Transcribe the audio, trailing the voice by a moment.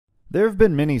There have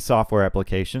been many software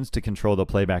applications to control the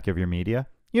playback of your media.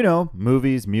 You know,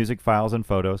 movies, music files, and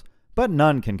photos, but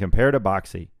none can compare to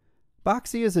Boxee.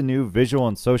 Boxee is a new visual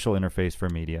and social interface for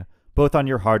media, both on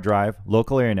your hard drive,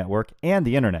 local area network, and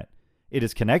the internet. It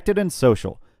is connected and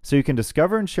social, so you can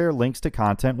discover and share links to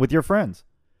content with your friends.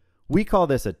 We call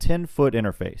this a 10-foot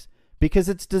interface because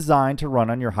it's designed to run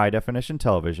on your high-definition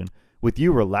television with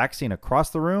you relaxing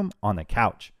across the room on the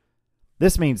couch.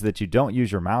 This means that you don't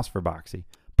use your mouse for Boxee,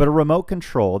 but a remote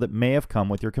control that may have come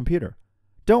with your computer.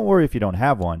 Don't worry if you don't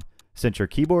have one, since your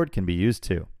keyboard can be used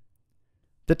too.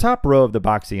 The top row of the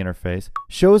Boxee interface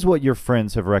shows what your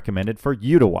friends have recommended for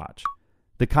you to watch.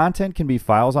 The content can be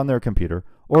files on their computer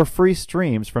or free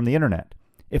streams from the internet.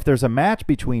 If there's a match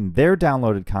between their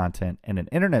downloaded content and an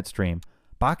internet stream,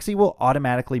 Boxee will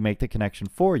automatically make the connection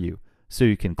for you, so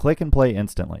you can click and play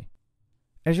instantly.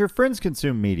 As your friends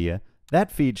consume media,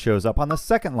 that feed shows up on the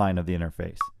second line of the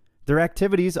interface. Their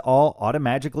activities all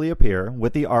automatically appear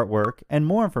with the artwork and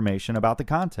more information about the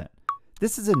content.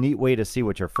 This is a neat way to see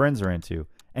what your friends are into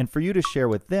and for you to share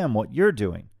with them what you're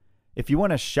doing. If you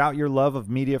want to shout your love of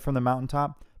media from the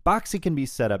mountaintop, Boxee can be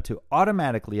set up to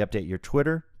automatically update your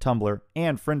Twitter, Tumblr,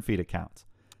 and friend feed accounts.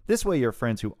 This way your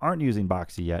friends who aren't using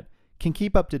Boxee yet can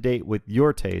keep up to date with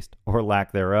your taste, or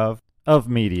lack thereof, of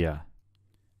media.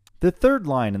 The third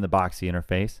line in the Boxee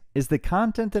interface is the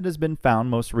content that has been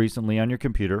found most recently on your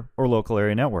computer or local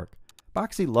area network.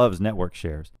 Boxee loves network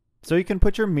shares, so you can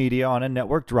put your media on a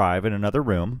network drive in another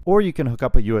room, or you can hook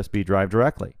up a USB drive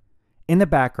directly. In the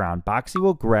background, Boxee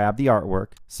will grab the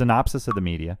artwork, synopsis of the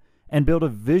media, and build a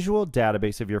visual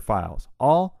database of your files,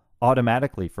 all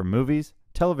automatically for movies,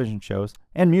 television shows,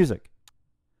 and music.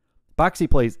 Boxee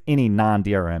plays any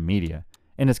non-DRM media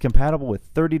and is compatible with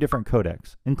 30 different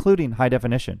codecs, including high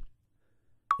definition.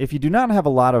 If you do not have a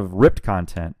lot of ripped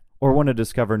content or want to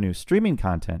discover new streaming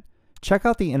content, check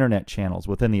out the internet channels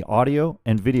within the audio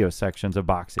and video sections of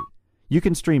Boxee. You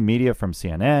can stream media from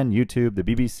CNN, YouTube, the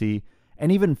BBC,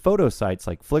 and even photo sites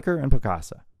like Flickr and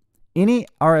Picasa. Any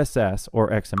RSS or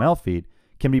XML feed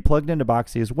can be plugged into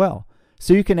Boxee as well,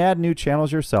 so you can add new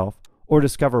channels yourself or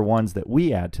discover ones that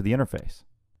we add to the interface.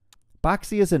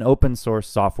 Boxee is an open source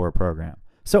software program,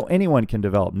 so anyone can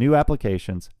develop new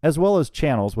applications as well as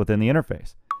channels within the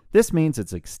interface. This means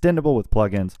it's extendable with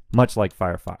plugins, much like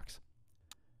Firefox.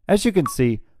 As you can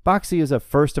see, Boxee is a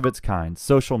first-of-its-kind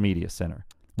social media center.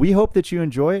 We hope that you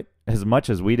enjoy it as much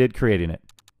as we did creating it.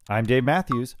 I'm Dave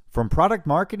Mathews from Product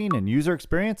Marketing and User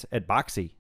Experience at Boxee.